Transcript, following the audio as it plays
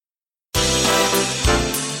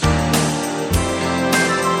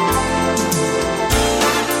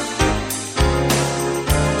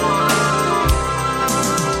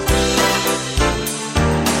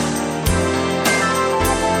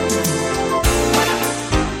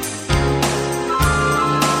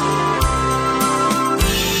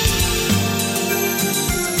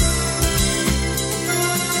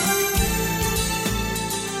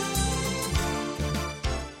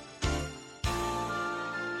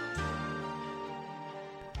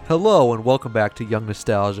Hello and welcome back to Young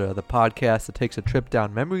Nostalgia, the podcast that takes a trip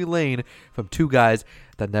down memory lane from two guys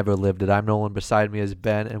that never lived it. I'm Nolan, beside me is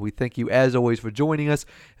Ben, and we thank you as always for joining us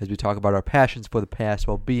as we talk about our passions for the past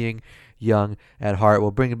while being young at heart.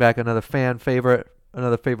 We're bringing back another favorite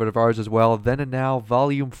of ours as well, Then and Now,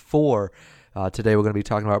 Volume 4. Today we're going to be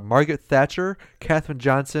talking about Margaret Thatcher, Katherine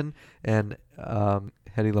Johnson, and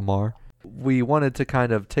Hedy Lamarr. We wanted to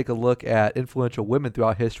kind of take a look at influential women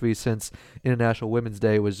throughout history since International Women's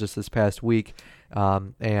Day was just this past week.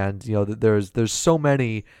 And, you know, there's so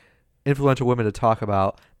many influential women to talk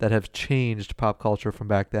about that have changed pop culture from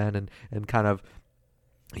back then and kind of,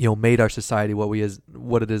 you know, made our society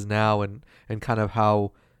what it is now and kind of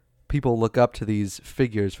how people look up to these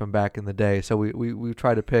figures from back in the day. So we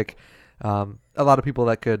try to pick a lot of people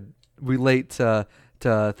that could relate to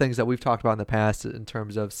things that we've talked about in the past in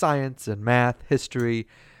terms of science and math, history,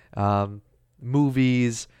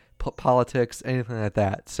 movies, politics, anything like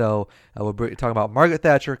that. So we're talking about Margaret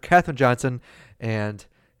Thatcher, Katherine Johnson, and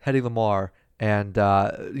Hedy Lamarr. And,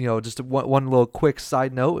 you know, just one little quick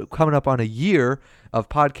side note, coming up on a year of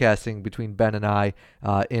podcasting between Ben and I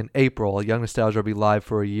in April. Young Nostalgia will be live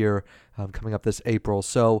for a year coming up this April.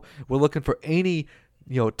 So we're looking for any,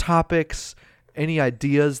 you know, topics, any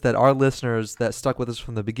ideas that our listeners that stuck with us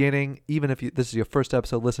from the beginning, even if this is your first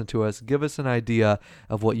episode, listen to us, give us an idea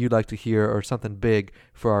of what you'd like to hear or something big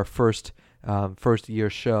for our first year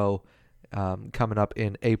show coming up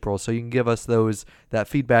in April. So you can give us that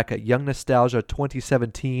feedback at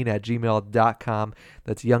youngnostalgia2017@gmail.com.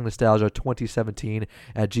 That's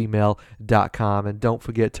youngnostalgia2017@gmail.com. And don't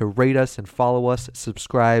forget to rate us and follow us,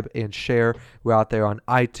 subscribe, and share. We're out there on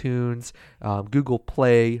iTunes, Google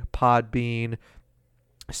Play, Podbean,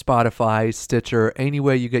 Spotify, Stitcher.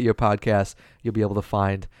 Anywhere you get your podcasts, you'll be able to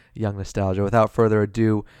find Young Nostalgia. Without further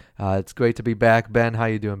ado, it's great to be back. Ben, how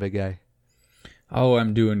you doing, big guy? Oh,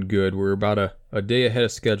 I'm doing good. We're about a day ahead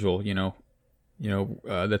of schedule, that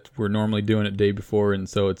we're normally doing it day before, and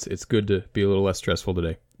so it's good to be a little less stressful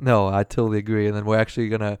today. No, I totally agree. And then we're actually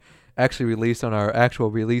going to release on our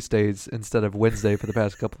actual release days instead of Wednesday for the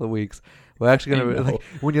past couple of weeks. We're actually going to,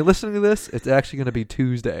 when you're listening to this, it's actually going to be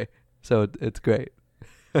Tuesday. So it's great.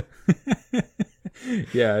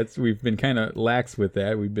 Yeah, we've been kind of lax with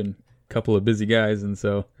that. We've been a couple of busy guys, and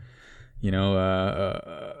so,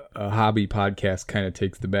 a hobby podcast kind of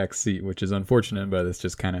takes the back seat, which is unfortunate, but it's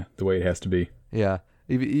just kind of the way it has to be. Yeah.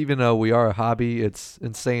 Even though we are a hobby, it's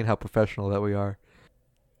insane how professional that we are.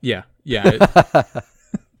 Yeah.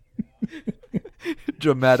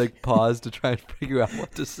 Dramatic pause to try and figure out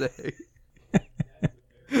what to say.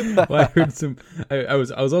 Well, I heard I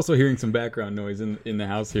was also hearing some background noise in the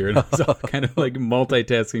house here, and I was all kind of like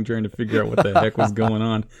multitasking, trying to figure out what the heck was going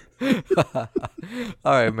on.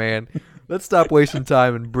 All right, man. Let's stop wasting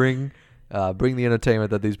time and bring the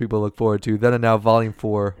entertainment that these people look forward to. Then and Now, Volume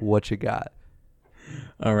 4. What you got?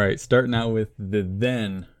 All right, starting out with the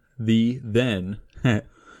then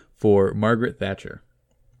for Margaret Thatcher,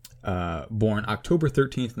 born October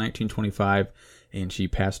 13th, 1925. And she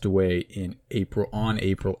passed away on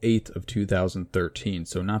April 8th of 2013,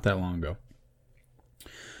 so not that long ago.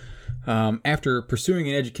 After pursuing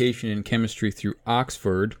an education in chemistry through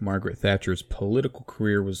Oxford, Margaret Thatcher's political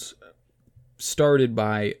career was started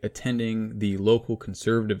by attending the local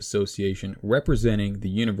conservative association representing the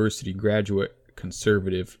University Graduate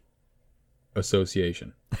Conservative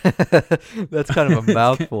Association. That's kind of a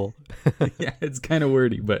mouthful. Yeah, it's kind of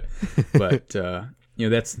wordy, but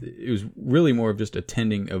it was really more of just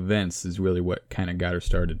attending events is really what kind of got her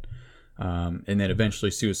started. And then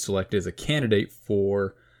eventually she was selected as a candidate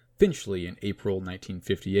for Finchley in April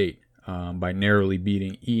 1958 by narrowly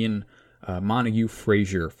beating Ian Montague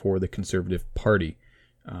Fraser for the Conservative Party.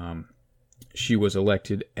 She was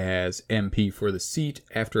elected as MP for the seat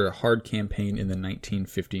after a hard campaign in the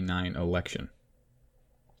 1959 election.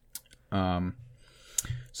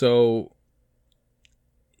 So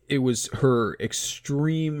it was her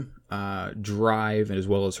extreme drive, as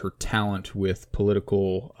well as her talent with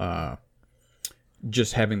political,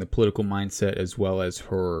 just having the political mindset, as well as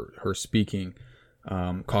her speaking,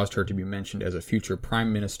 caused her to be mentioned as a future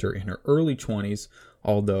prime minister in her early 20s.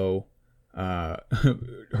 Although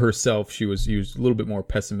herself, she was a little bit more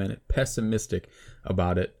pessimistic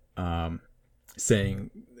about it,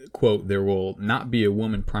 saying, quote, "There will not be a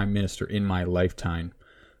woman prime minister in my lifetime."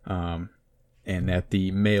 And that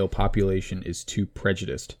the male population is too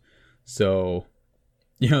prejudiced. So,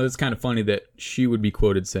 it's kind of funny that she would be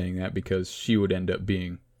quoted saying that, because she would end up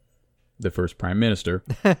being the first prime minister,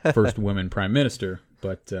 first woman prime minister.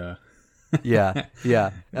 But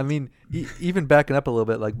Yeah. I mean, even backing up a little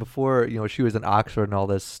bit, like before, she was in Oxford and all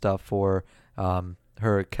this stuff for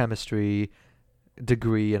her chemistry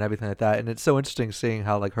degree and everything like that. And it's so interesting seeing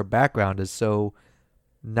how like her background is so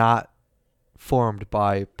not formed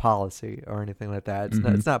by policy or anything like that.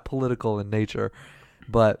 It's not political in nature,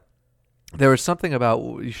 but there was something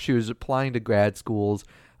about she was applying to grad schools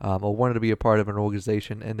or wanted to be a part of an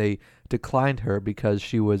organization, and they declined her because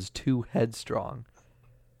she was too headstrong.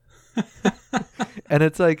 And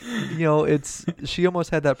it's like, she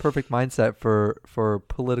almost had that perfect mindset for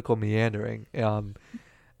political meandering.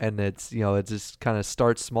 And it's, it just kind of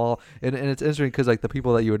starts small. And it's interesting because like the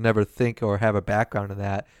people that you would never think or have a background in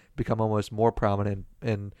that become almost more prominent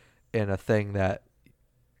in a thing that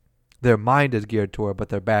their mind is geared toward, but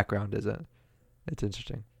their background isn't. It's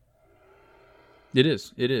interesting. It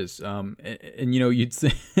is. And you'd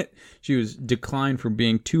say she was declined for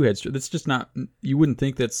being too headstrong. That's just not, you wouldn't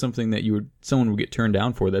think that's something that someone would get turned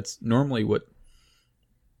down for. That's normally what,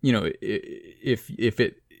 if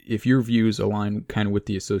your views align kind of with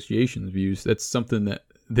the association's views, that's something that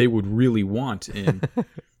they would really want in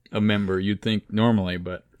a member, you'd think normally,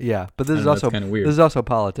 but yeah, but this is also kind of weird. This is also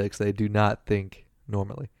politics. They do not think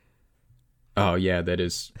normally. Oh yeah, that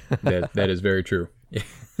is very true.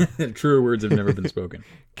 Truer words have never been spoken.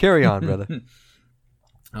 Carry on, brother.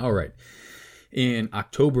 All right. In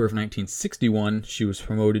October of 1961, she was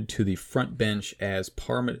promoted to the front bench as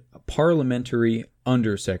parliamentary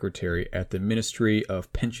undersecretary at the Ministry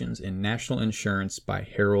of Pensions and National Insurance by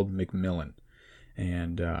Harold Macmillan.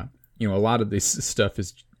 And, a lot of this stuff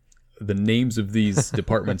is the names of these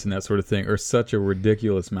departments and that sort of thing are such a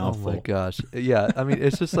ridiculous mouthful. Oh, my gosh. Yeah, I mean,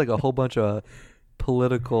 it's just like a whole bunch of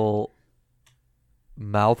political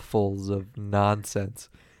mouthfuls of nonsense.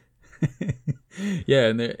 Yeah,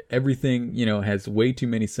 and everything, has way too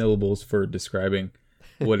many syllables for describing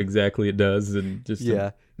what exactly it does, and just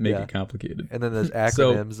to make it complicated. And then there's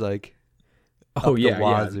acronyms like oh yeah,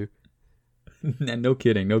 wazoo. Yeah. No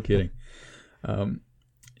kidding.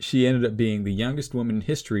 She ended up being the youngest woman in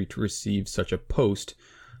history to receive such a post,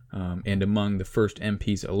 and among the first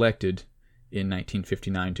MPs elected in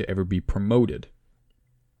 1959 to ever be promoted.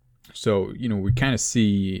 So, we kind of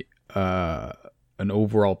see an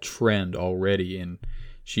overall trend already, and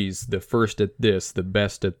she's the first at this, the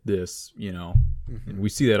best at this, and we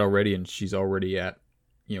see that already, and she's already at,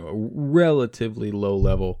 a relatively low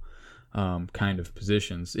level kind of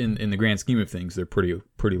positions. In the grand scheme of things, they're pretty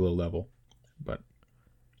low level. But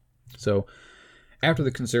so after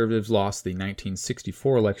the Conservatives lost the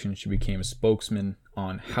 1964 election, she became a spokesman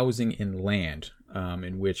on housing and land,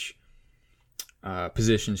 in which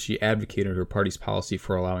positions she advocated her party's policy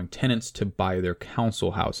for allowing tenants to buy their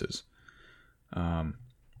council houses.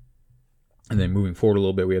 And then moving forward a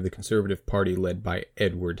little bit, we have the Conservative Party led by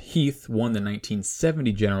Edward Heath won the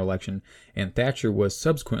 1970 general election, and Thatcher was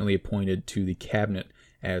subsequently appointed to the cabinet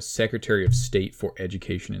as Secretary of State for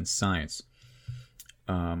Education and Science.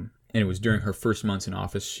 And it was during her first months in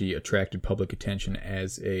office she attracted public attention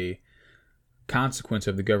as a consequence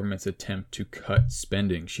of the government's attempt to cut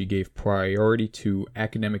spending. She gave priority to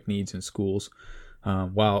academic needs in schools,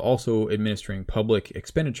 while also administering public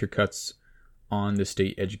expenditure cuts on the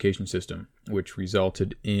state education system, which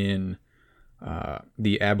resulted in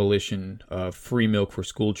the abolition of free milk for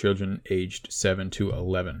school children aged 7 to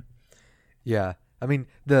 11. Yeah. I mean,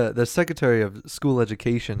 the Secretary of School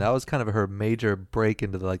Education, that was kind of her major break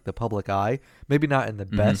into the public eye. Maybe not in the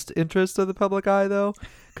best interest of the public eye, though.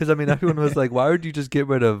 Because, I mean, everyone was like, why would you just get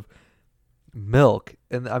rid of milk?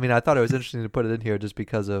 And, I mean, I thought it was interesting to put it in here just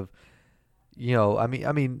because of,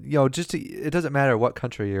 it doesn't matter what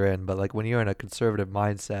country you're in, but, like, when you're in a conservative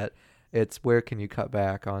mindset, it's where can you cut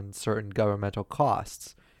back on certain governmental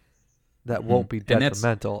costs that won't be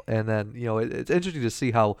detrimental. And then, it's interesting to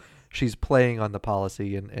see how she's playing on the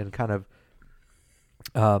policy and kind of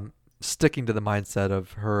sticking to the mindset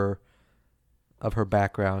of her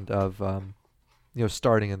background of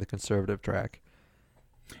starting in the conservative track.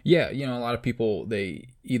 Yeah, a lot of people, they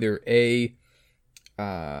either they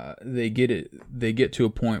get to a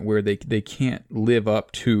point where they can't live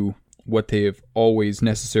up to what they have always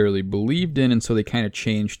necessarily believed in, and so they kind of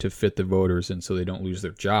change to fit the voters, and so they don't lose their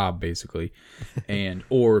job, basically.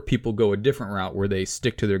 Or people go a different route where they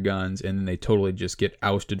stick to their guns and then they totally just get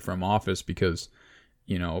ousted from office because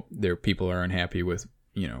their people are unhappy with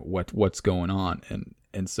what's going on,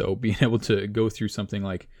 and so being able to go through something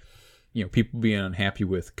like people being unhappy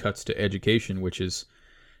with cuts to education, which is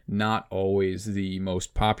not always the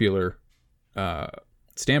most popular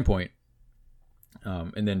standpoint.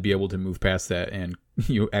 And then be able to move past that and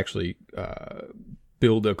actually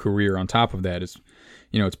build a career on top of that is,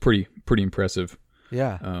 it's pretty impressive.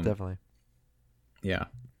 Yeah, definitely. Yeah.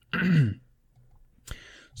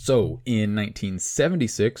 So in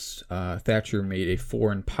 1976, Thatcher made a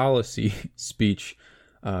foreign policy speech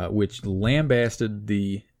which lambasted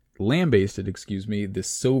the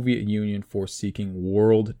Soviet Union for seeking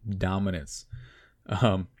world dominance.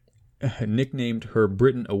 Nicknamed her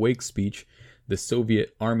Britain Awake speech, the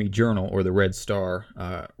Soviet Army Journal, or the Red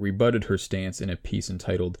Star, rebutted her stance in a piece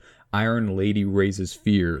entitled "Iron Lady Raises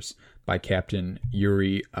Fears" by Captain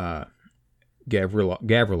Yuri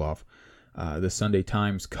Gavrilov. The Sunday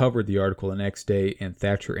Times covered the article the next day, and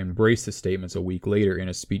Thatcher embraced the statements a week later. In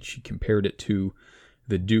a speech, she compared it to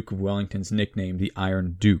the Duke of Wellington's nickname, the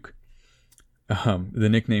Iron Duke. The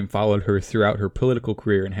nickname followed her throughout her political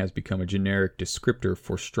career and has become a generic descriptor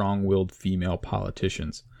for strong-willed female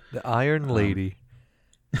politicians. The Iron Lady.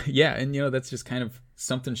 Yeah, and that's just kind of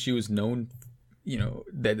something she was known,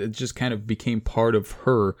 that it just kind of became part of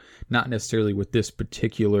her, not necessarily with this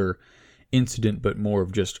particular incident, but more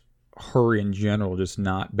of just her in general, just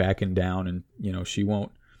not backing down. And she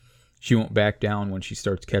won't back down when she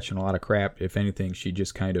starts catching a lot of crap. If anything, she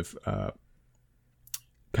just kind of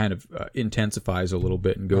intensifies a little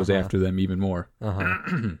bit and goes after them even more.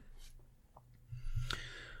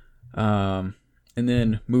 And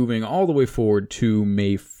then moving all the way forward to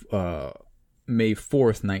May 4th,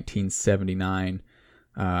 1979,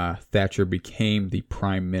 Thatcher became the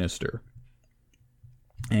prime minister,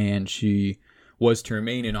 and she was to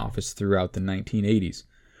remain in office throughout the 1980s.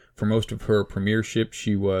 For most of her premiership,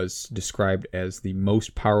 she was described as the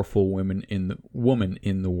most powerful woman in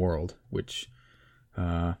the world, which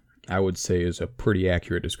I would say is a pretty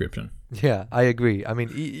accurate description. Yeah, I agree. I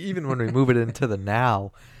mean, even when we move it into the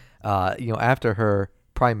now, after her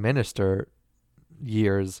prime minister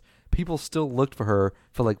years, people still looked for her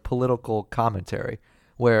for like political commentary,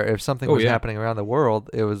 where if something was happening around the world,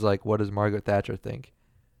 it was like, what does Margaret Thatcher think?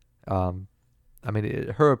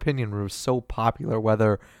 Her opinion was so popular,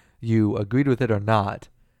 whether you agreed with it or not.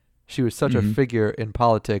 She was such a figure in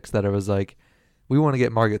politics that it was like, we want to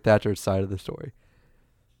get Margaret Thatcher's side of the story.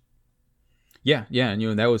 Yeah,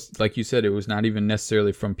 and that was, like you said, it was not even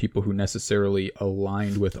necessarily from people who necessarily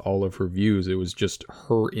aligned with all of her views. It was just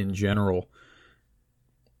her in general,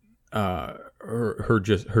 her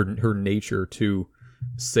nature to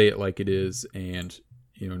say it like it is, and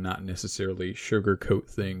not necessarily sugarcoat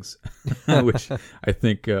things, which I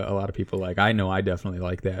think a lot of people like. I know I definitely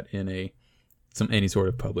like that in any sort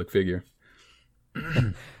of public figure.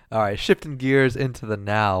 All right, shifting gears into the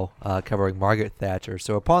now, covering Margaret Thatcher.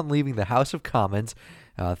 So upon leaving the House of Commons,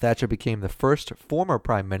 Thatcher became the first former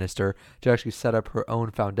prime minister to actually set up her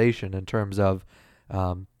own foundation in terms of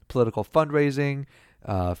political fundraising,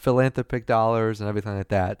 philanthropic dollars, and everything like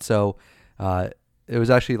that. So it was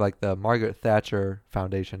actually like the Margaret Thatcher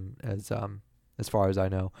Foundation, as far as I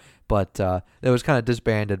know. But it was kind of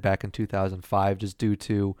disbanded back in 2005 just due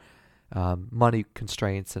to money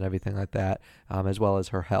constraints and everything like that, as well as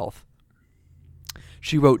her health.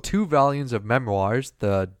 She wrote 2 volumes of memoirs,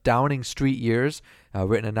 The Downing Street Years,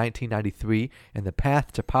 written in 1993, and The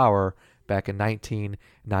Path to Power back in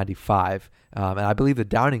 1995. And I believe the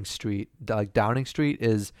Downing Street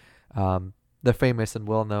is the famous and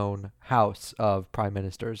well-known house of prime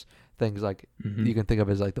ministers. Things like you can think of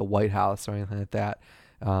as like the White House or anything like that.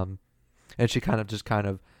 And she kind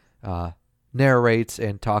of narrates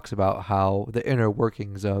and talks about how the inner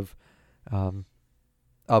workings of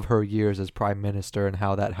her years as prime minister and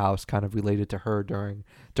how that house kind of related to her during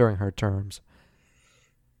her terms.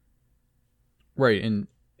 Right,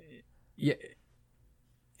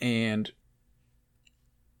 and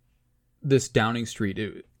this Downing Street,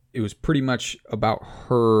 it was pretty much about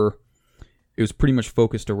her. It was pretty much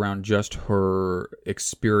focused around just her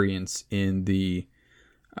experience in the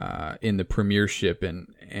premiership,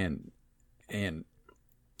 and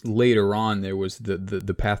later on there was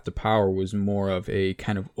the Path to Power was more of a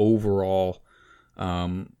kind of overall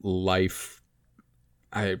life.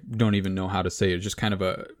 I don't even know how to say it. Just kind of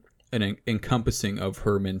an encompassing of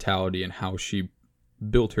her mentality and how she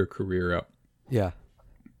built her career up. Yeah,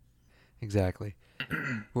 exactly.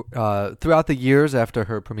 Throughout the years after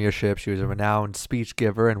her premiership, she was a renowned speech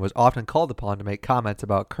giver and was often called upon to make comments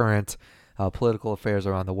about current political affairs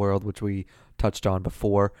around the world, which we touched on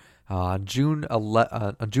before. On June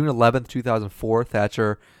 11th, 2004,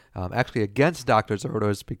 Thatcher, actually against doctors'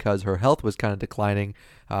 orders because her health was kind of declining,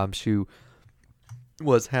 she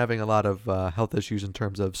was having a lot of health issues in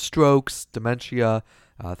terms of strokes, dementia,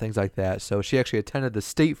 things like that. So she actually attended the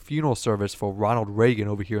state funeral service for Ronald Reagan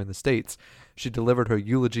over here in the States. She delivered her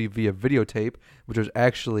eulogy via videotape, which was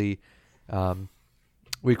actually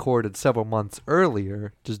recorded several months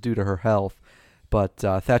earlier just due to her health. But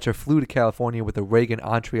Thatcher flew to California with the Reagan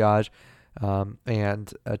entourage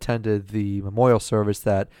and attended the memorial service,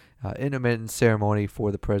 that intermittent ceremony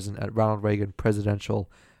for the president at Ronald Reagan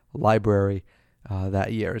Presidential Library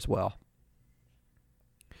that year as well.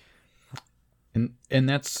 And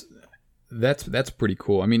that's pretty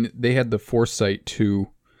cool. I mean, they had the foresight to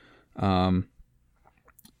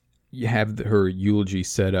you have her eulogy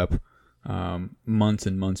set up months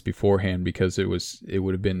and months beforehand, because it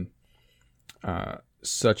would have been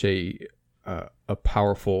such a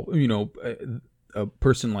powerful, a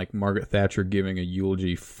person like Margaret Thatcher giving a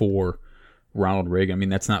eulogy for Ronald Reagan. I mean,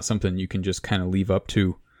 that's not something you can just kind of leave up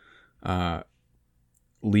to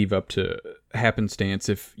happenstance.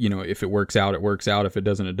 If it works out, it works out. If it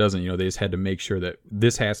doesn't, it doesn't. They just had to make sure that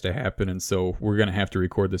this has to happen, and so we're going to have to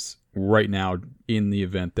record this right now in the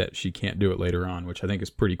event that she can't do it later on, which I think is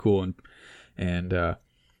pretty cool, and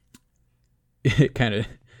it kind of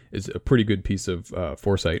is a pretty good piece of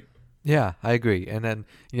foresight. Yeah, I agree. And then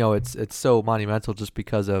it's so monumental just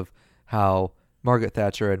because of how Margaret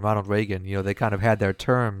Thatcher and Ronald Reagan, they kind of had their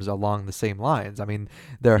terms along the same lines. I mean,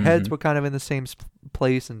 their heads were kind of in the same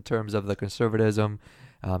place in terms of the conservatism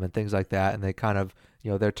and things like that, and they kind of,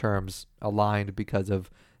 their terms aligned because of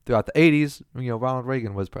throughout the 80s, Ronald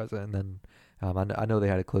Reagan was president, and then I know they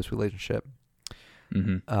had a close relationship.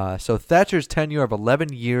 So Thatcher's tenure of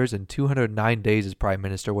 11 years and 209 days as prime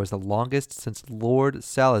minister was the longest since Lord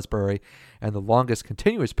Salisbury, and the longest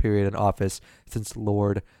continuous period in office since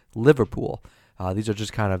Lord Liverpool. These are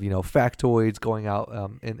just kind of factoids going out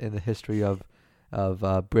in the history of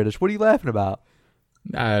British. What are you laughing about?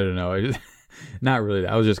 I don't know. Not really.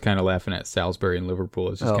 I was just kind of laughing at Salisbury and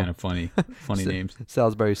Liverpool. It's just kind of funny names.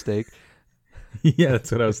 Salisbury steak. Yeah,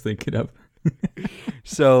 that's what I was thinking of.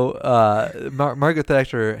 So Margaret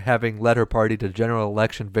Thatcher, having led her party to general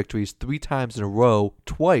election victories 3 times in a row,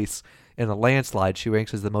 twice in a landslide, she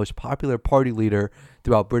ranks as the most popular party leader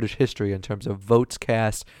throughout British history in terms of votes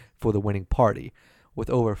cast for the winning party, with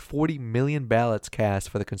over 40 million ballots cast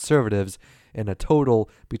for the Conservatives in a total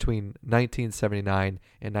between 1979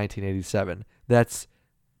 and 1987. That's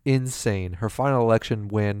insane. Her final election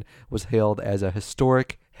win was hailed as a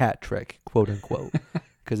historic hat trick, quote unquote,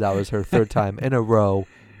 because that was her 3rd time in a row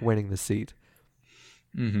winning the seat.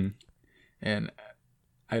 And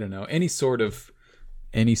I don't know, any sort of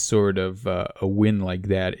a win like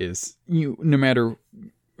that is, no matter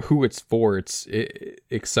who it's for, it's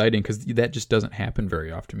exciting, because that just doesn't happen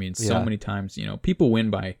very often. I mean, so many times, people win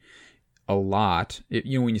by a lot.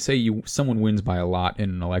 When you say someone wins by a lot in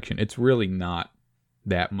an election, it's really not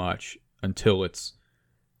that much until it's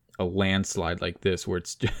a landslide like this, where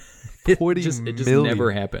it's just, it just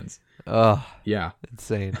never happens. Oh, yeah,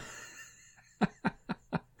 insane.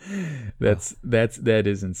 that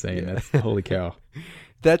is insane. Yeah. That's holy cow.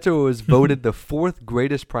 Thatcher was voted the 4th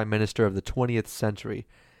greatest prime minister of the 20th century.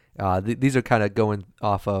 These are kind of going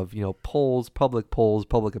off of polls,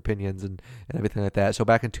 public opinions, and everything like that. So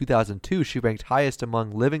back in 2002, she ranked highest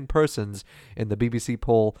among living persons in the BBC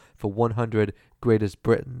poll for 100 greatest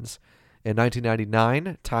Britons. In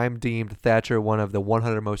 1999, Time deemed Thatcher one of the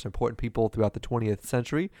 100 most important people throughout the 20th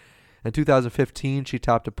century. In 2015, she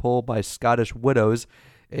topped a poll by Scottish Widows,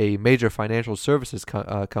 a major financial services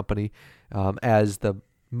company, as the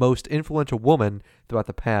most influential woman throughout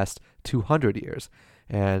the past 200 years.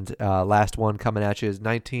 And last one coming at you is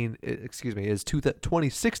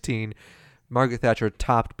 2016. Margaret Thatcher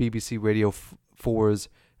topped BBC Radio 4's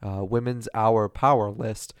Women's Hour Power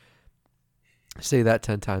list. Say that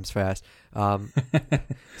 10 times fast.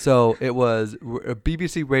 So it was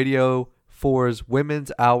BBC Radio 4's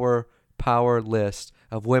Women's Hour Power list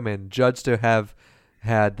of women judged to have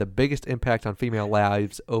had the biggest impact on female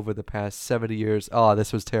lives over the past 70 years. Oh,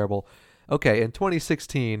 this was terrible. Okay, in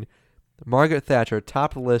 2016, Margaret Thatcher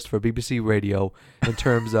topped the list for BBC Radio in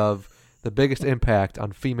terms of the biggest impact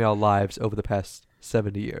on female lives over the past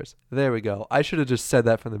 70 years. There we go. I should have just said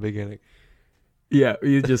that from the beginning. Yeah,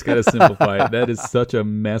 you just got to simplify it. That is such a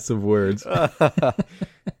mess of words.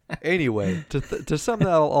 Anyway, to sum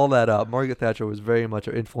all that up, Margaret Thatcher was very much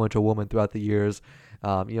an influential woman throughout the years.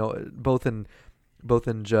 Both in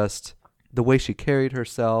just the way she carried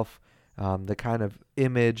herself, the kind of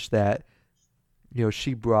image that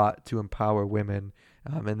she brought to empower women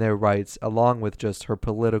and their rights, along with just her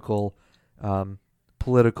political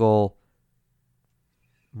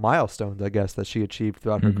milestones, I guess, that she achieved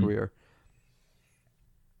throughout her career.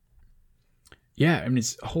 Yeah, I mean,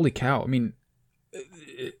 it's holy cow. I mean,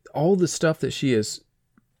 all the stuff that she has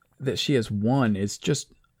won is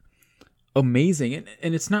just amazing,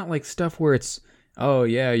 and it's not like stuff where it's, oh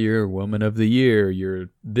yeah, you're Woman of the Year, you're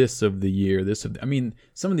this of the year, I mean,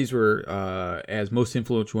 some of these were as most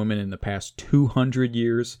influential women in the past 200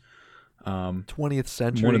 years. 20th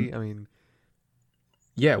century. I mean,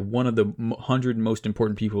 yeah, one of the 100 most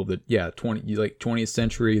important people that 20th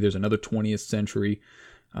century. There's another 20th century.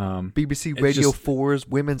 BBC Radio 4's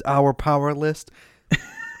Women's Hour Power List.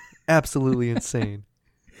 Absolutely insane.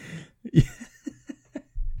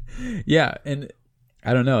 Yeah, and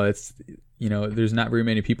I don't know. It's there's not very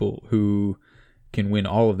many people who can win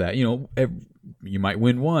all of that. You might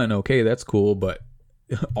win one. Okay, that's cool, but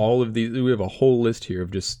all of these, we have a whole list here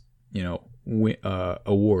of just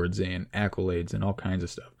awards and accolades and all kinds of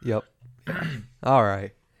stuff. Yep. All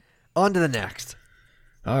right. On to the next.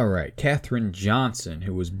 All right. Katherine Johnson,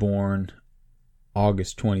 who was born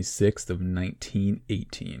August 26th of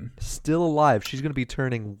 1918. Still alive. She's going to be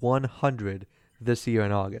turning 100 this year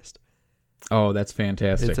in August. Oh, that's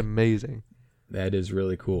fantastic. It's amazing. That is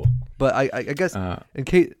really cool. But I guess in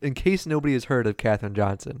case nobody has heard of Katherine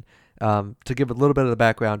Johnson, to give a little bit of the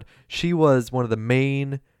background, she was one of the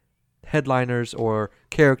main headliners or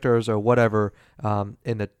characters or whatever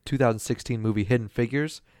in the 2016 movie Hidden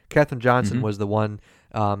Figures. Katherine Johnson was the one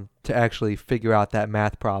to actually figure out that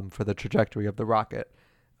math problem for the trajectory of the rocket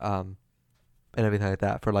and everything like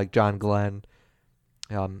that for like John Glenn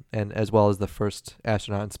and as well as the first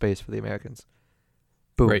astronaut in space for the Americans.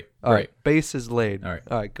 Boom. Great. All right. Base is laid. All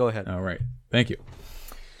right. Go ahead. All right. Thank you.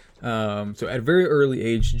 So at a very early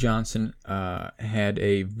age, Johnson had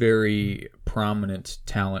a very prominent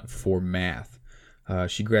talent for math.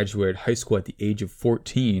 She graduated high school at the age of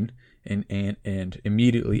 14 and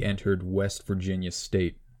immediately entered West Virginia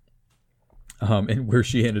State, and where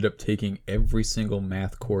she ended up taking every single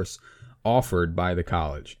math course offered by the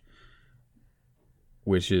college,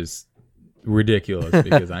 which is ridiculous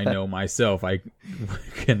because I know myself I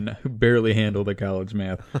can barely handle the college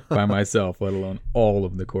math by myself, let alone all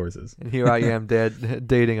of the courses. And here I am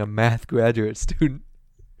dating a math graduate student.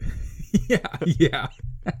 Yeah.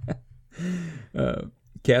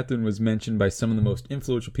 Katherine was mentioned by some of the most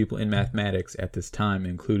influential people in mathematics at this time,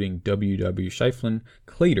 including W.W. Shiflin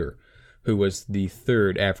Clater, who was the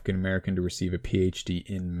third African American to receive a PhD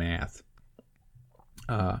in math.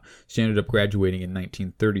 She ended up graduating in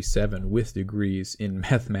 1937 with degrees in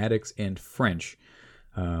mathematics and French.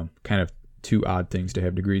 Kind of two odd things to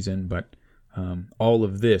have degrees in, but all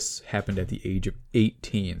of this happened at the age of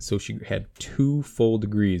 18. So she had 2 full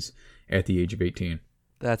degrees at the age of 18.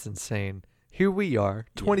 That's insane. Here we are,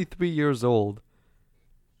 23 years old.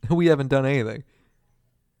 We haven't done anything.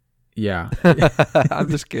 Yeah. I'm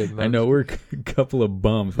just kidding. I know, we're a couple of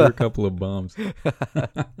bums.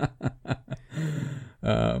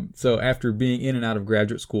 So after being in and out of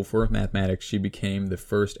graduate school for mathematics, she became the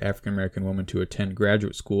first African-American woman to attend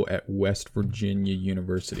graduate school at West Virginia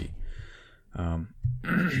University. And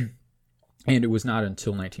it was not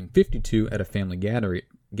until 1952 at a family gathering,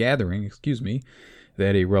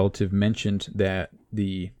 that a relative mentioned that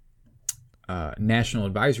the National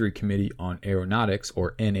Advisory Committee on Aeronautics,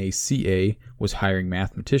 or NACA, was hiring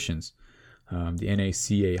mathematicians. The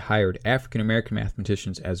NACA hired African-American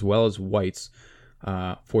mathematicians as well as whites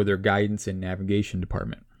for their guidance and navigation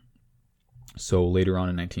department. So later on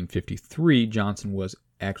in 1953, Johnson was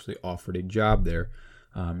actually offered a job there.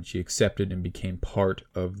 She accepted and became part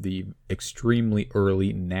of the extremely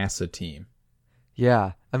early NASA team.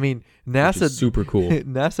 Yeah, I mean, NASA, which is super cool.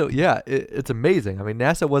 NASA, yeah, it's amazing. I mean,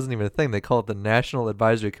 NASA wasn't even a thing. They called it the National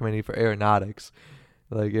Advisory Committee for Aeronautics.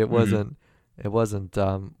 Like it wasn't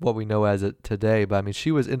what we know as it today. But I mean,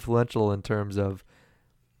 she was influential in terms of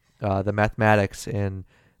the mathematics and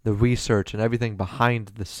the research and everything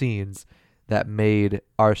behind the scenes that made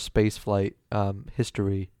our spaceflight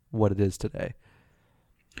history what it is today.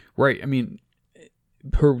 Right. I mean,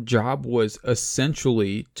 her job was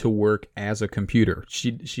essentially to work as a computer.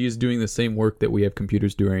 She is doing the same work that we have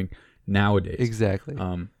computers doing nowadays. Exactly.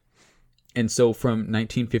 And so from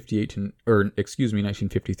 1953 to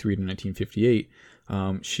 1958,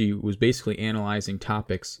 she was basically analyzing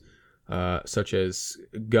topics such as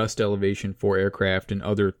gust elevation for aircraft and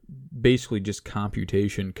other basically just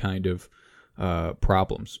computation kind of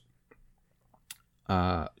problems.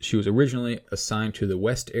 She was originally assigned to the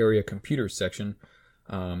West Area Computer Section.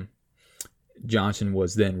 Johnson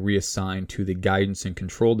was then reassigned to the Guidance and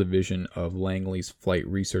Control Division of Langley's Flight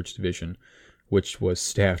Research Division, which was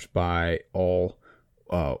staffed by all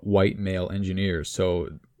white male engineers. So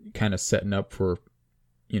kind of setting up for,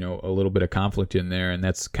 a little bit of conflict in there. And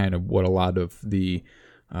that's kind of what a lot of the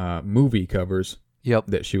movie covers. Yep.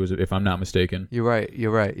 That she was, if I'm not mistaken. You're right.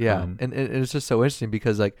 Yeah. And it's just so interesting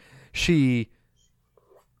because like she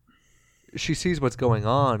sees what's going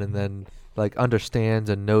on and then like understands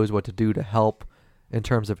and knows what to do to help in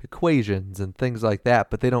terms of equations and things like that,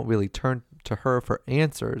 but they don't really turn to her for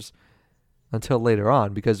answers until later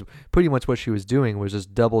on, because pretty much what she was doing was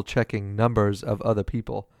just double checking numbers of other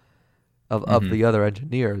people, of the other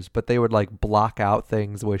engineers, but they would like block out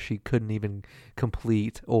things where she couldn't even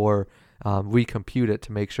complete or recompute it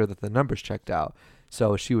to make sure that the numbers checked out.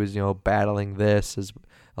 So she was, battling this as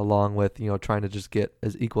along with, trying to just get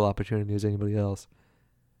as equal opportunity as anybody else.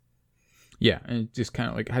 Yeah, and it's just kind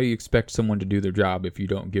of like, how do you expect someone to do their job if you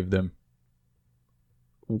don't give them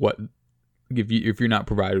if you're not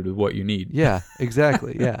provided with what you need? Yeah,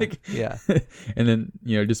 exactly. Yeah, yeah. And then,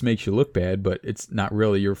 it just makes you look bad, but it's not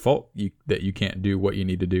really your fault that you can't do what you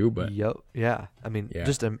need to do. But yep, yeah. I mean,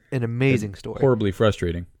 just an amazing story. Horribly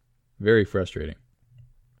frustrating. Very frustrating.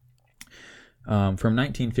 From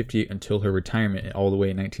 1958 until her retirement all the way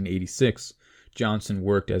in 1986, Johnson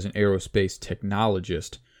worked as an aerospace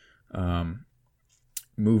technologist,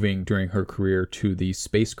 moving during her career to the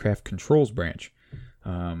spacecraft controls branch.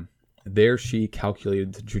 There she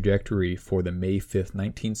calculated the trajectory for the May 5th,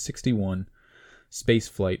 1961 space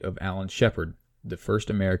flight of Alan Shepard, the first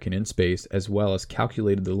American in space, as well as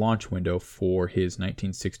calculated the launch window for his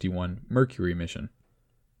 1961 Mercury mission.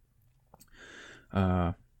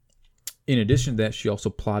 In addition to that, she also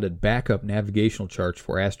plotted backup navigational charts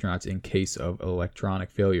for astronauts in case of electronic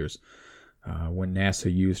failures. When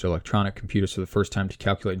NASA used electronic computers for the first time to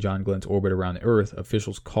calculate John Glenn's orbit around the Earth,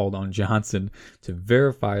 officials called on Johnson to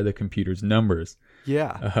verify the computer's numbers.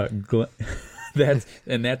 Yeah.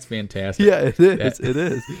 That's fantastic. Yeah, it is. It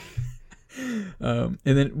is. And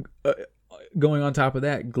then going on top of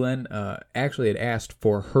that, Glenn actually had asked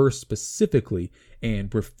for her specifically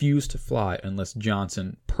and refused to fly unless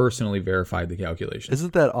Johnson personally verified the calculation.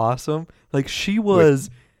 Isn't that awesome? Like she was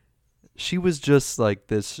just like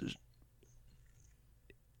this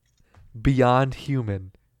beyond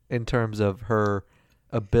human in terms of her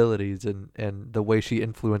abilities and the way she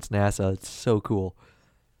influenced NASA. It's so cool.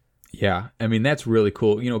 Yeah, I mean, that's really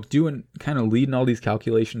cool. Doing kind of leading all these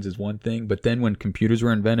calculations is one thing, but then when computers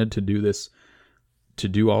were invented to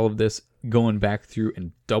do all of this, going back through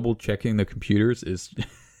and double checking the computers is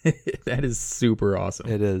that is super awesome.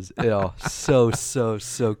 It is. So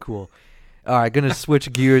cool. All right, going to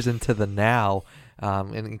switch gears into the now.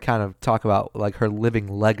 And kind of talk about like her living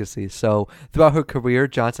legacy. So throughout her career,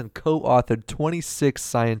 Johnson co-authored 26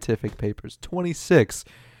 scientific papers. 26.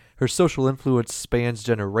 Her social influence spans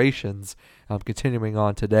generations, continuing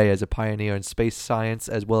on today as a pioneer in space science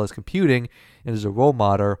as well as computing, and as a role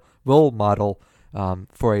model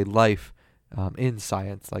for a life in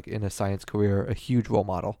science, like in a science career, a huge role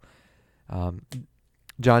model.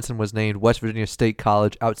 Johnson was named West Virginia State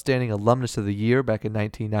College Outstanding Alumnus of the Year back in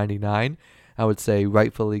 1999. I would say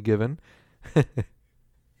rightfully given.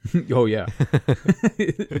 Oh, yeah.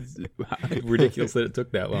 It's ridiculous that it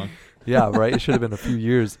took that long. Yeah, right? It should have been a few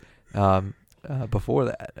years before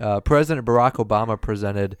that. President Barack Obama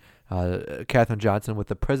presented Katherine Johnson with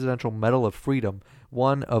the Presidential Medal of Freedom,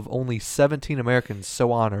 one of only 17 Americans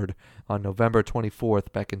so honored, on November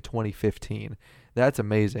 24th back in 2015. That's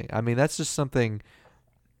amazing. I mean, that's just something...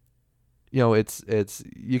 it's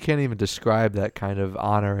you can't even describe that kind of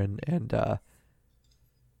honor and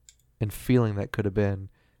feeling that could have been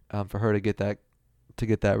for her to get that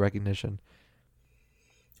recognition.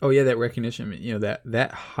 Oh yeah, that recognition.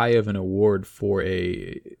 That high of an award for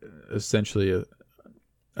essentially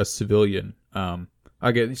a civilian.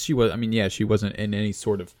 I guess she was. I mean, yeah, she wasn't in any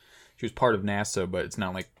sort of. She was part of NASA, but it's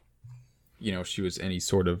not like she was any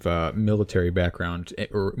sort of military background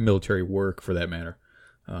or military work for that matter.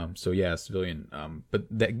 So yeah, civilian.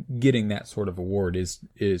 But getting that sort of award is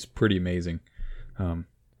pretty amazing.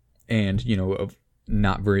 And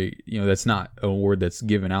not very, that's not an award that's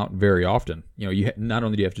given out very often. You not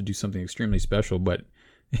only do you have to do something extremely special, but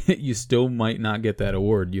you still might not get that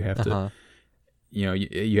award. You have to,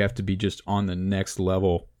 you have to be just on the next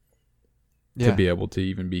level to be able to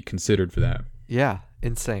even be considered for that. Yeah,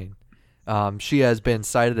 insane. She has been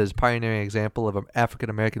cited as a pioneering example of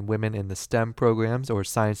African-American women in the STEM programs, or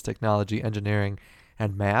science, technology, engineering,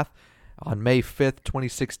 and math. On May 5th,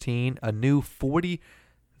 2016, a new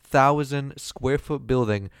 40,000 square foot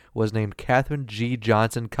building was named Katherine G.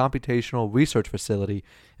 Johnson Computational Research Facility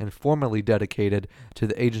and formally dedicated to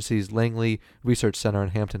the agency's Langley Research Center in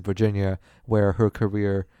Hampton, Virginia, where her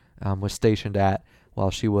career was stationed at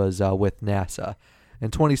while she was with NASA.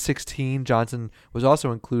 In 2016, Johnson was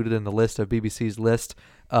also included in the list of BBC's list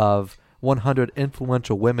of 100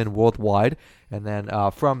 influential women worldwide. And then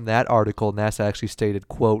from that article, NASA actually stated,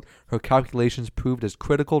 quote, her calculations proved as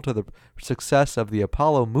critical to the success of the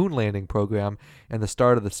Apollo moon landing program and the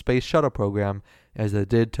start of the Space Shuttle program as they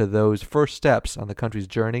did to those first steps on the country's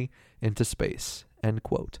journey into space, end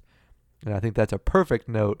quote. And I think that's a perfect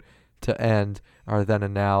note to end our then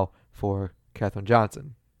and now for Katherine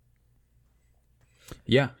Johnson.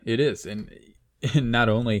 Yeah, it is. And not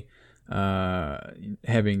only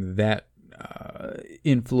having that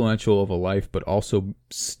influential of a life, but also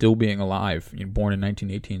still being alive. Born in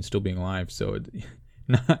 1918, still being alive. So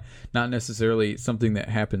not necessarily something that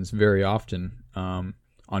happens very often on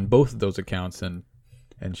both of those accounts. And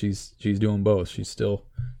she's doing both. She's still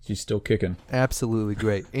kicking. Absolutely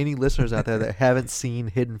great. Any listeners out there that haven't seen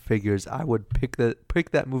Hidden Figures, I would pick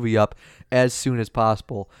that movie up as soon as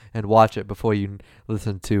possible and watch it before you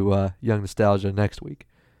listen to Young Nostalgia next week.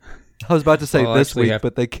 I was about to say this week,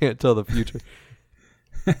 but they can't tell the future.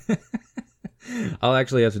 I'll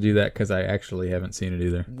actually have to do that because I actually haven't seen it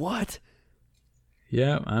either. What?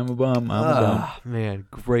 Yeah, I'm a bum. I'm a bum. Man,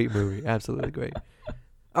 great movie. Absolutely great.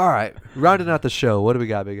 All right, rounding out the show, what do we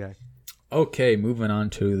got, big guy? Okay, moving on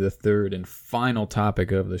to the third and final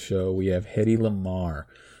topic of the show, we have Hedy Lamarr,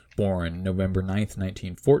 born November 9th,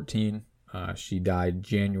 1914. She died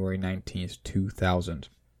January 19th, 2000.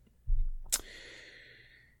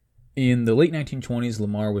 In the late 1920s,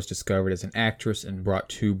 Lamarr was discovered as an actress and brought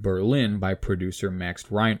to Berlin by producer Max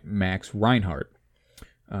Reinhardt.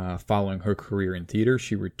 Following her career in theater,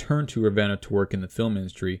 she returned to Ravenna to work in the film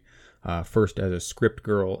industry, first as a script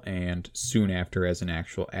girl and soon after as an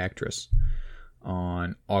actual actress.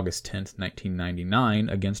 On August 10th, 1999,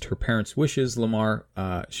 against her parents' wishes, Lamarr,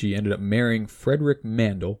 she ended up marrying Frederick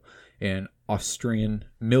Mandel, an Austrian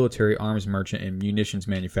military arms merchant and munitions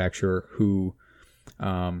manufacturer who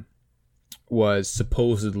was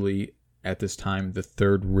supposedly, at this time, the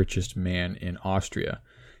third richest man in Austria.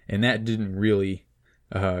 And that didn't really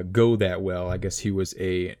go that well. I guess he was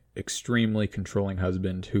a extremely controlling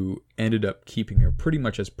husband who ended up keeping her pretty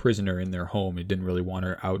much as prisoner in their home. He didn't really want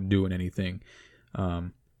her out doing anything,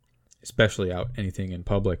 especially out anything in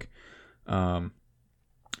public. And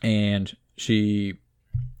it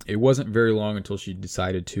wasn't very long until she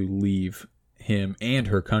decided to leave him and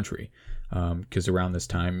her country, because around this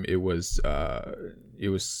time it was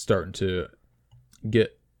starting to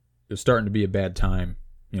be a bad time,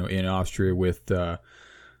 in Austria with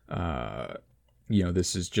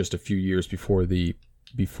this is just a few years before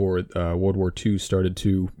World War II started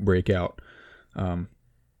to break out,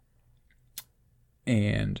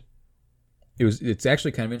 and it's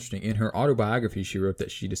actually kind of interesting. In her autobiography, she wrote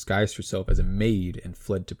that she disguised herself as a maid and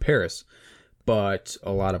fled to Paris, but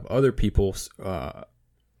a lot of other people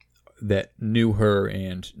that knew her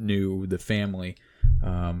and knew the family,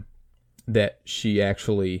 that she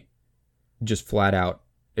actually just flat out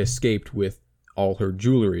escaped with all her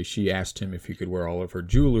jewelry. She asked him if he could wear all of her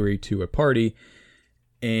jewelry to a party,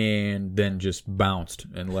 and then just bounced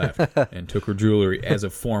and left and took her jewelry as a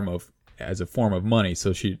form of money.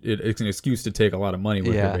 So it's an excuse to take a lot of money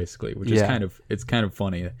with her, basically, which is kind of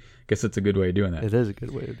funny. I guess it's a good way of doing that. It is a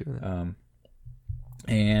good way of doing that.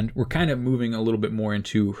 And we're kind of moving a little bit more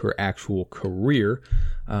into her actual career.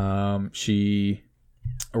 She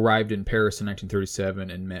arrived in Paris in 1937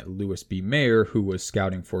 and met Louis B. Mayer, who was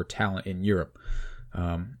scouting for talent in Europe.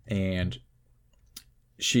 And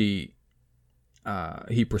he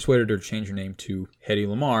persuaded her to change her name to Hedy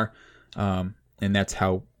Lamarr, and that's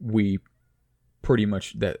how we pretty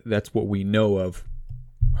much that's what we know of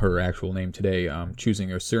her actual name today, choosing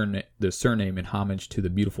the surname in homage to the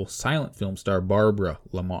beautiful silent film star Barbara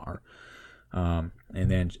Lamarr, and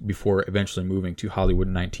then before eventually moving to Hollywood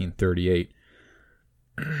in 1938.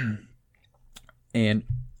 And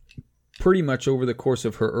pretty much over the course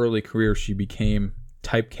of her early career, she became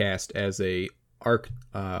typecast as a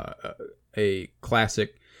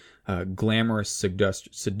classic glamorous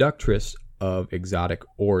seductress of exotic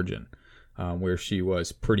origin, where she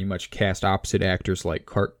was pretty much cast opposite actors like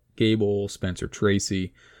Clark Gable, Spencer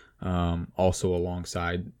Tracy, also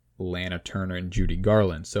alongside Lana Turner and Judy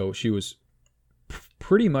Garland. So she was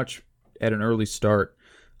pretty much at an early start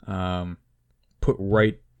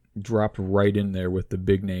dropped right in there with the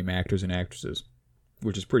big name actors and actresses,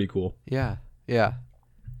 which is pretty cool. Yeah.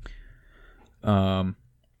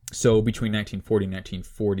 So between 1940 and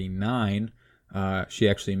 1949, she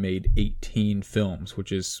actually made 18 films,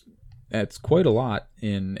 that's quite a lot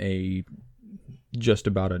in just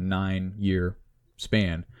about a 9-year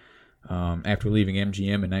span. After leaving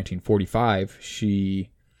MGM in 1945, she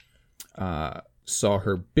saw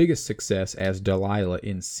her biggest success as Delilah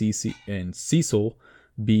in Cecil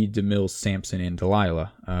B. DeMille's Samson and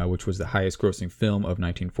Delilah, which was the highest grossing film of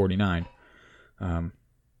 1949.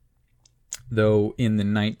 Though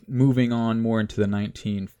moving on more into the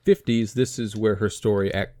 1950s, this is where her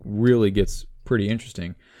story really gets pretty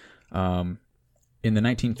interesting. in the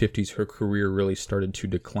 1950s, her career really started to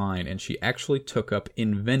decline, and she actually took up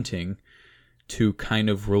inventing to kind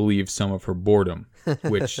of relieve some of her boredom,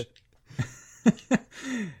 which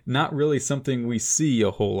not really something we see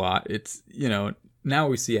a whole lot. It's, now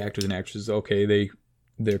we see actors and actresses, okay,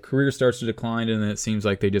 their career starts to decline, and then it seems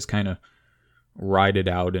like they just kind of ride it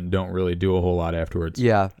out and don't really do a whole lot afterwards.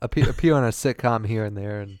 Yeah, appear on a sitcom here and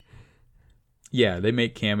there, and yeah, they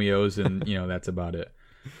make cameos, and that's about it.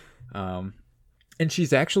 And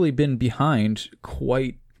she's actually been behind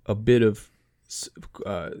quite a bit of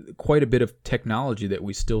technology that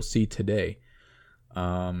we still see today.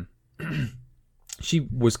 She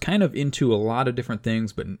was kind of into a lot of different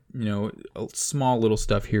things, but small little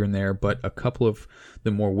stuff here and there. But a couple of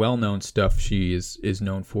the more well-known stuff she is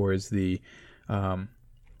known for is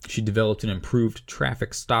she developed an improved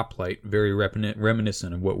traffic stoplight, very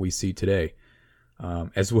reminiscent of what we see today,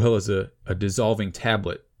 as well as a dissolving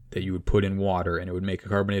tablet that you would put in water and it would make a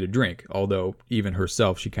carbonated drink. Although even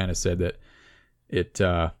herself, she kind of said that it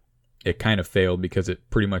kind of failed because it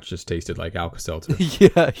pretty much just tasted like Alka-Seltzer.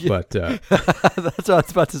 Yeah. But that's what I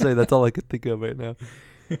was about to say. That's all I could think of right now.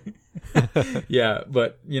 Yeah,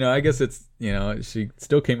 but I guess it's she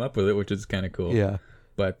still came up with it, which is kind of cool. Yeah.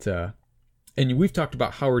 But and we've talked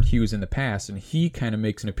about Howard Hughes in the past, and he kind of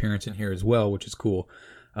makes an appearance in here as well, which is cool.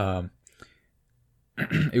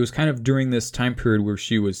 It was kind of during this time period where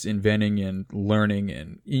she was inventing and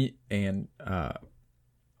learning, and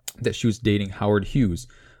that she was dating Howard Hughes,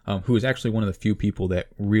 who was actually one of the few people that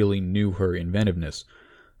really knew her inventiveness.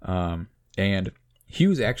 And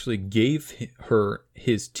Hughes actually gave her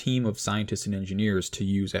his team of scientists and engineers to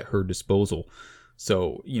use at her disposal.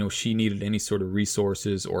 So, she needed any sort of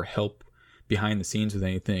resources or help behind the scenes with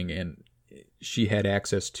anything, and she had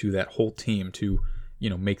access to that whole team to,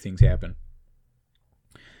 make things happen.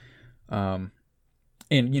 And,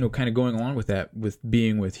 kind of going along with that, with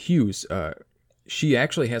being with Hughes, she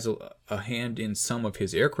actually has a hand in some of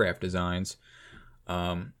his aircraft designs,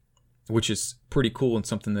 which is pretty cool and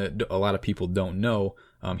something that a lot of people don't know.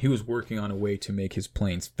 He was working on a way to make his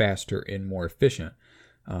planes faster and more efficient.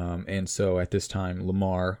 And so at this time,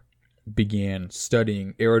 Lamar began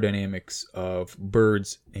studying aerodynamics of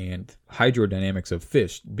birds and hydrodynamics of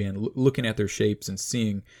fish, began looking at their shapes and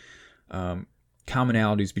seeing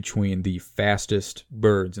commonalities between the fastest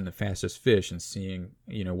birds and the fastest fish, and seeing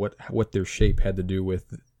what their shape had to do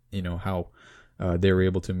with how they were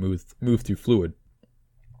able to move through fluid.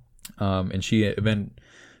 And she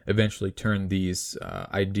eventually turned these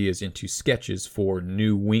ideas into sketches for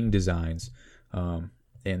new wing designs, and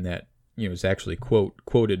that is actually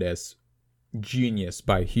quoted as genius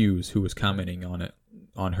by Hughes, who was commenting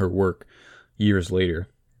on her work years later.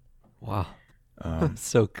 Wow.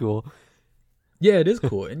 So cool. Yeah, it is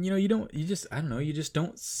cool. And you just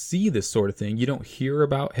don't see this sort of thing. You don't hear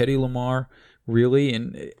about Hedy Lamarr really,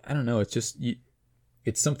 and I don't know, it's just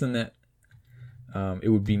it's something that it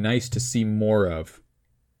would be nice to see more of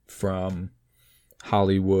from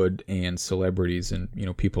Hollywood and celebrities and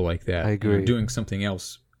people like that. I agree. Doing something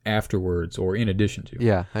else afterwards or in addition to.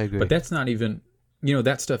 Yeah, I agree. But that's not even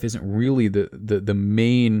that stuff isn't really the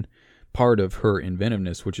main part of her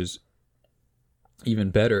inventiveness, which is even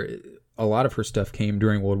better. A lot of her stuff came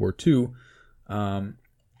during World War II,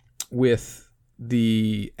 with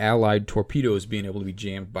the Allied torpedoes being able to be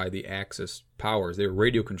jammed by the Axis powers. They were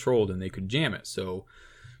radio controlled and they could jam it. So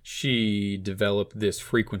she developed this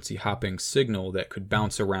frequency hopping signal that could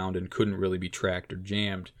bounce around and couldn't really be tracked or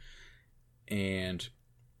jammed. And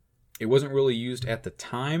it wasn't really used at the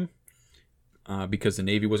time because the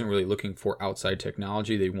Navy wasn't really looking for outside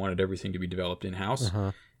technology. They wanted everything to be developed in-house.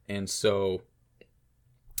 Uh-huh. And so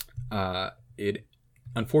it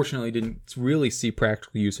unfortunately didn't really see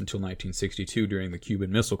practical use until 1962 during the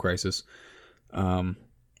Cuban Missile Crisis.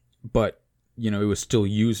 But, it was still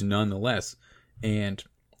used nonetheless. And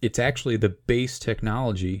it's actually the base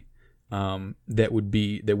technology is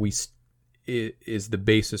the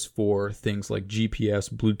basis for things like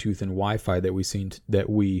GPS, Bluetooth, and Wi-Fi that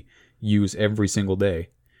we use every single day.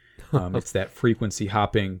 It's that frequency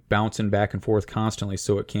hopping, bouncing back and forth constantly,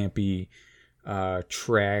 so it can't be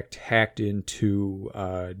tracked, hacked into,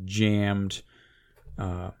 jammed,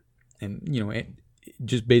 and it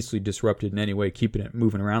just basically disrupted in any way. Keeping it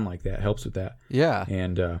moving around like that helps with that. Yeah.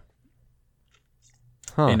 And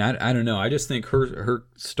and I don't know. I just think her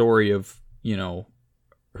story of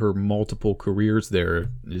her multiple careers there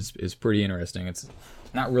is pretty interesting. It's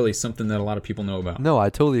not really something that a lot of people know about. No, I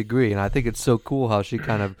totally agree, and I think it's so cool how she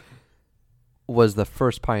kind of was the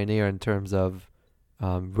first pioneer in terms of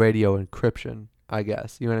radio encryption. I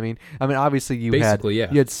guess. You know what I mean? I mean, obviously you Basically, had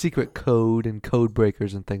yeah. you had secret code and code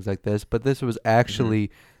breakers and things like this, but this was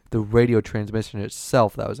actually the radio transmission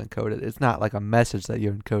itself that was encoded. It's not like a message that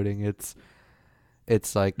you're encoding.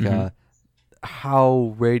 It's like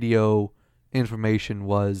how radio information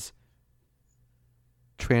was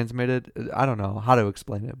transmitted. I don't know how to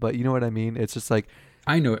explain it, but you know what I mean? It's just like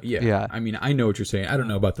I know. Yeah. Yeah. I mean, I know what you're saying. I don't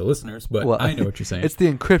know about the listeners, but Well, I know what you're saying. it's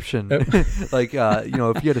the encryption. Like you know,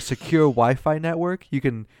 if you had a secure Wi-Fi network, you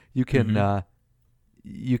can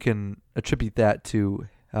attribute that to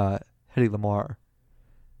Hedy Lamarr.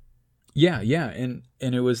 Yeah, and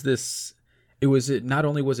it was this. Not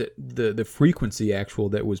only was it the frequency actual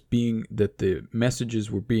that the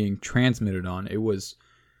messages were being transmitted on. It was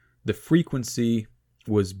the frequency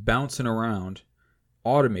was bouncing around,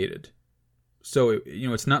 automated. So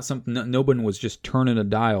it's not something. No one was just turning a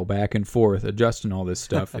dial back and forth, adjusting all this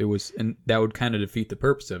stuff. It was, and that would kind of defeat the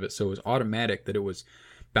purpose of it. So it was automatic that it was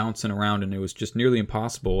bouncing around, and it was just nearly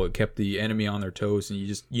impossible. It kept the enemy on their toes, and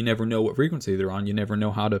you never know what frequency they're on. You never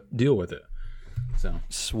know how to deal with it. So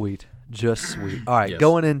Sweet. Just sweet. All right, Yes.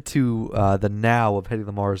 going into the now of Hedy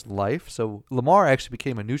Lamarr's life. So Lamarr actually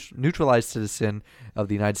became a neutralized citizen of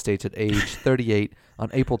the United States at age 38 on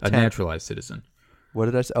April 10th. a naturalized citizen. What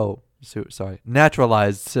did I say? Oh, sorry.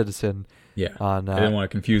 Naturalized citizen Yeah, on I didn't want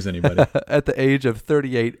to confuse anybody. at the age of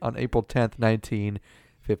 38 on April 10th,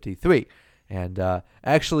 1953. And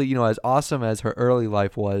actually, as awesome as her early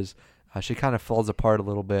life was, she kind of falls apart a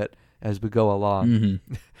little bit as we go along.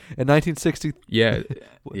 Mm-hmm. In 1960, Yeah.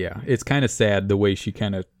 It's kind of sad the way she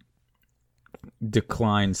kind of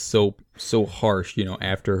declines so harsh,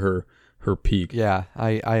 after her peak. yeah,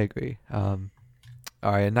 I agree.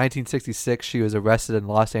 All right, in 1966, she was arrested in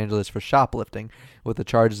Los Angeles for shoplifting, with the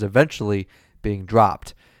charges eventually being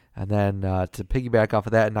dropped. And then to piggyback off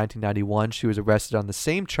of that, in 1991, she was arrested on the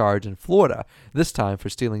same charge in Florida, this time for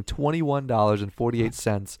stealing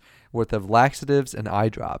 $21.48 worth of laxatives and eye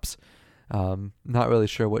drops. Not really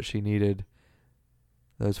sure what she needed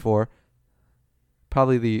those for.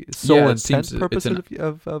 Probably the sole Yeah, it intent seems purpose it's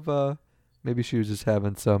of maybe she was just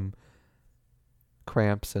having some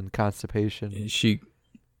cramps and constipation. She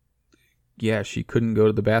couldn't go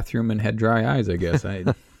to the bathroom and had dry eyes, I guess.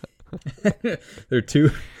 They're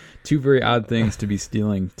two very odd things to be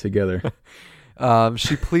stealing together.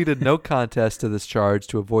 She pleaded no contest to this charge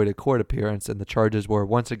to avoid a court appearance, and the charges were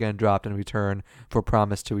once again dropped in return for a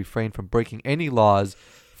promise to refrain from breaking any laws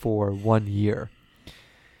for 1 year.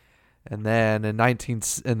 And then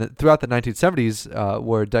throughout the 1970s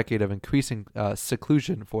were a decade of increasing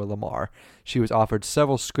seclusion for Lamarr. She was offered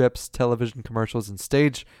several scripts, television commercials, and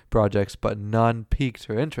stage projects, but none piqued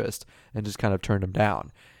her interest and just kind of turned them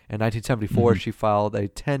down. In 1974, she filed a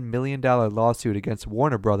 $10 million lawsuit against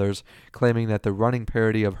Warner Brothers, claiming that the running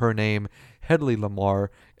parody of her name, Hedy Lamarr,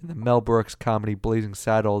 in the Mel Brooks comedy Blazing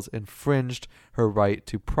Saddles infringed her right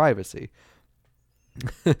to privacy.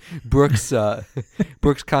 Brooks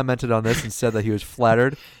commented on this and said that he was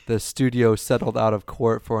flattered. The studio settled out of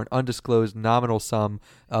court for an undisclosed nominal sum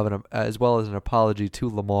as well as an apology to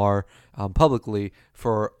Lamarr publicly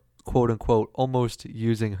for quote unquote almost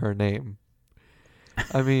using her name.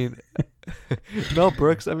 I mean, Mel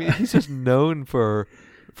Brooks. I mean, he's just known for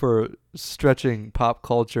stretching pop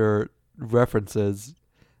culture references.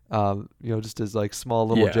 Just as like small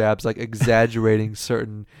little jabs, like exaggerating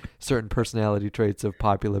certain personality traits of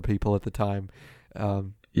popular people at the time.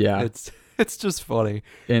 It's just funny.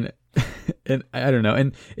 And I don't know.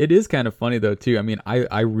 And it is kind of funny though too. I mean,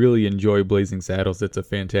 I really enjoy Blazing Saddles. It's a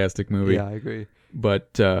fantastic movie. Yeah, I agree.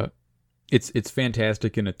 But it's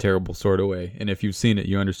fantastic in a terrible sort of way. And if you've seen it,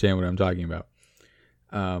 you understand what I'm talking about.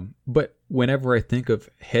 But whenever I think of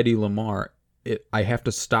Hedy Lamarr, I have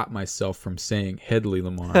to stop myself from saying Hedy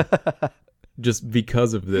Lamarr just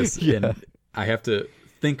because of this. Yeah. And I have to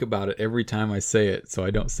think about it every time I say it so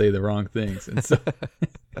I don't say the wrong things. And so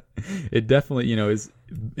it definitely, is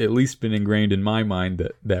at least been ingrained in my mind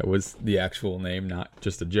that was the actual name, not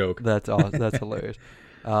just a joke. That's awesome. That's hilarious.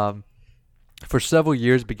 For several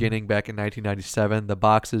years, beginning back in 1997, the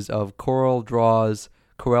boxes of CorelDRAW's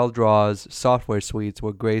software suites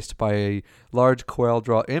were graced by a large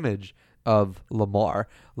CorelDRAW image of Lamarr.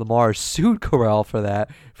 Lamarr sued Corel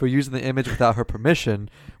for using the image without her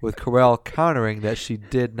permission, with Corel countering that she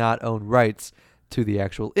did not own rights to the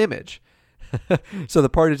actual image. So the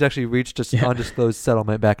parties actually reached an undisclosed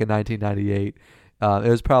settlement back in 1998. It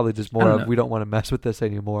was probably just more of, we don't want to mess with this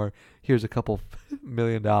anymore. Here's a couple $1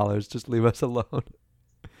 million. Just leave us alone.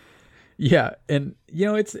 Yeah, and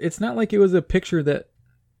it's not like it was a picture that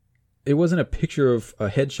it wasn't a picture of a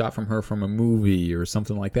headshot from her from a movie or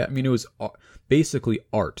something like that. I mean, it was basically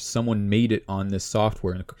art. Someone made it on this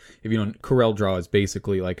software. And if you know, CorelDRAW is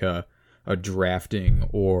basically like a drafting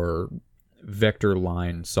or vector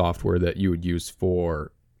line software that you would use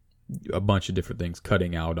for a bunch of different things,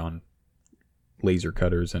 cutting out on laser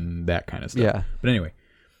cutters and that kind of stuff. Yeah. But anyway,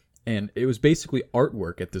 and it was basically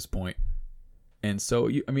artwork at this point. And so,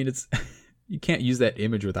 it's you can't use that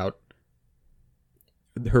image without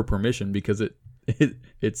her permission because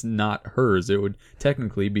it's not hers. It would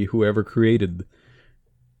technically be whoever created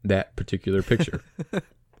that particular picture,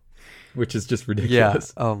 which is just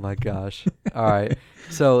ridiculous. Yeah. Oh my gosh. All right.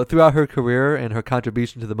 So throughout her career and her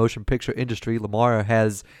contribution to the motion picture industry, Lamar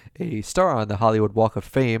has a star on the Hollywood Walk of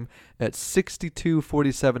Fame at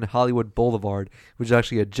 6247 Hollywood Boulevard, which is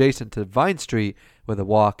actually adjacent to Vine Street, where the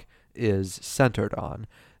walk is centered on.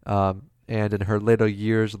 And in her later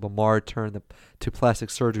years, Lamar turned to plastic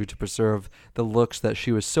surgery to preserve the looks that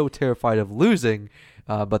she was so terrified of losing,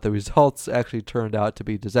 but the results actually turned out to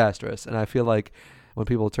be disastrous. And I feel like when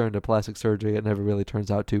people turn to plastic surgery, it never really turns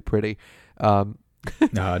out too pretty. No.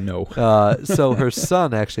 So her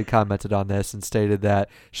son actually commented on this and stated that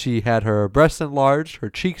she had her breasts enlarged, her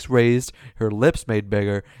cheeks raised, her lips made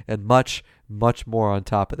bigger, and much, much more on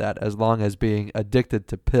top of that, as long as being addicted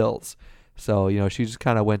to pills. So, she just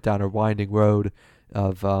kind of went down a winding road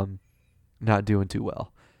of not doing too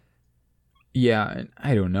well. Yeah, and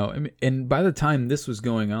I don't know. And by the time this was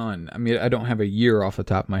going on, I don't have a year off the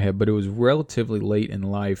top of my head, but it was relatively late in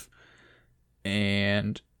life.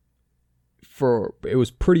 And it was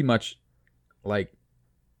pretty much like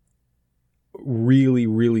really,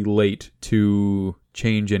 really late to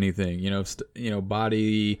change anything.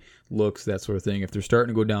 Body looks, that sort of thing. If they're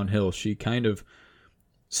starting to go downhill, she kind of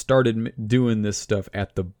started doing this stuff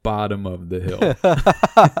at the bottom of the hill. If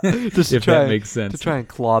that makes sense. To try and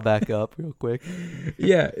claw back up real quick.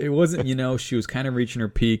 Yeah, it wasn't, she was kind of reaching her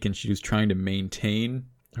peak and she was trying to maintain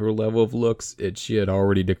her level of looks. She had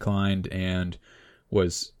already declined and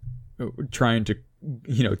was trying to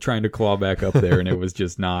claw back up there, and it was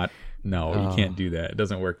just not, you can't do that. It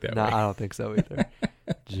doesn't work that way. I don't think so either.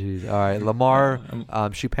 Jeez. All right, Lamar,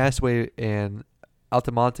 she passed away in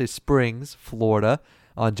Altamonte Springs, Florida,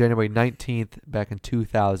 on January 19th back in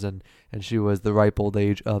 2000, and she was the ripe old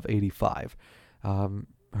age of 85.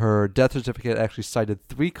 Her death certificate actually cited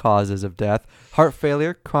 3 causes of death: heart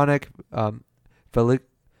failure, chronic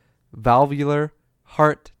valvular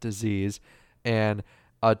heart disease, and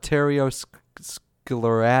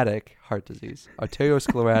arteriosclerotic heart disease.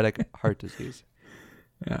 Arteriosclerotic heart disease.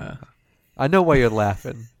 Yeah. I know why you're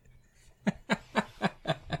laughing.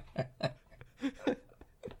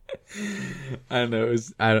 I don't know.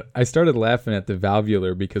 I started laughing at the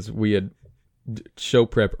valvular because we had show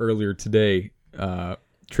prep earlier today,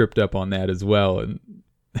 tripped up on that as well, and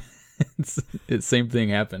the same thing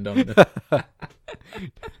happened on the. I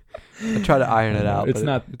tried to iron it out, but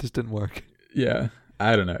it just didn't work. Yeah,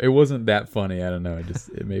 I don't know. It wasn't that funny. I don't know.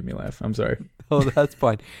 It made me laugh. I'm sorry. Oh, that's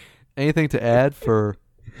fine. Anything to add for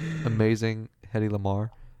amazing Hedy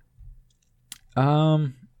Lamarr?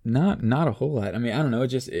 Not a whole lot. I don't know.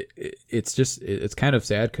 It's kind of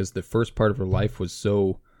sad because the first part of her life was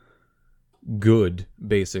so good,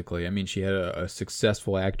 basically. She had a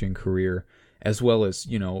successful acting career, as well as,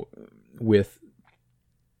 with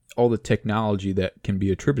all the technology that can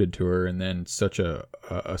be attributed to her, and then such a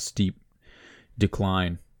steep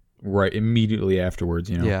decline right immediately afterwards,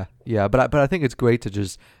 Yeah. But I think it's great to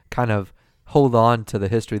just kind of hold on to the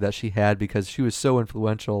history that she had, because she was so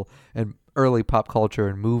influential in early pop culture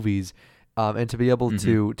and movies, and to be able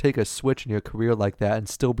to take a switch in your career like that and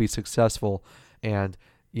still be successful, and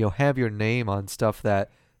have your name on stuff that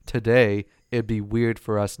today it'd be weird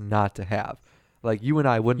for us not to have. Like, you and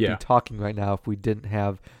I wouldn't be talking right now if we didn't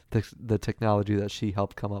have the technology that she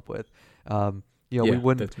helped come up with. We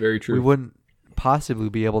wouldn't. That's very true. We wouldn't possibly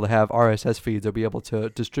be able to have RSS feeds or be able to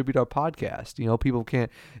distribute our podcast. People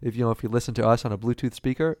can't. If you listen to us on a Bluetooth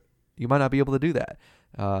speaker, you might not be able to do that.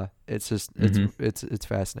 It's just it's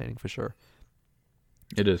fascinating for sure.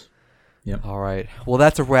 It is. Yeah. All right. Well,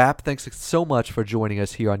 that's a wrap. Thanks so much for joining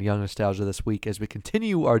us here on Young Nostalgia this week as we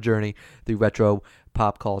continue our journey through retro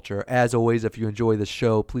pop culture. As always, if you enjoy the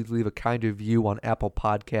show, please leave a kind review on Apple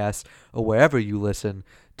Podcasts or wherever you listen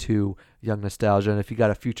to Young Nostalgia. And if you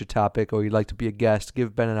got a future topic or you'd like to be a guest,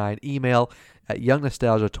 give Ben and I an email at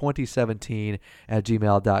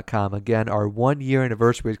youngnostalgia2017@gmail.com. Again, our 1-year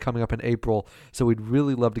anniversary is coming up in April, so we'd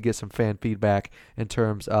really love to get some fan feedback in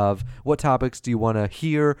terms of what topics do you want to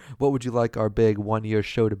hear, what would you like our big 1-year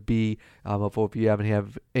show to be, if you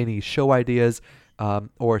have any show ideas,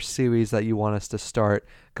 or series that you want us to start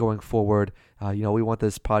going forward. We want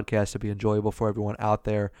this podcast to be enjoyable for everyone out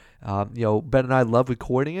there. Ben and I love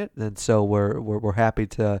recording it, and so we're happy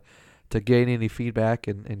to gain any feedback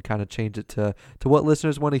and kind of change it to what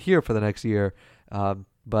listeners want to hear for the next year.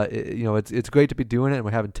 But it's great to be doing it, and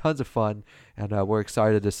we're having tons of fun, and we're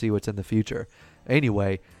excited to see what's in the future.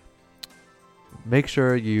 Anyway, make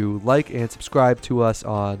sure you like and subscribe to us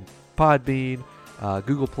on Podbean,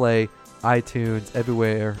 Google Play, iTunes,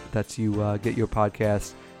 everywhere that you get your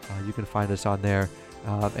podcasts. You can find us on there,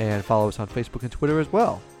 and follow us on Facebook and Twitter as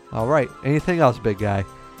well. All right. Anything else, big guy?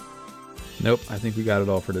 Nope. I think we got it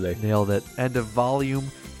all for today. Nailed it. End of Volume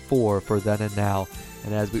 4 for Then and Now.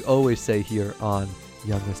 And as we always say here on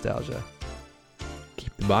Young Nostalgia,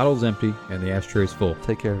 keep the bottles empty and the ashtrays full.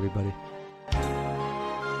 Take care, everybody.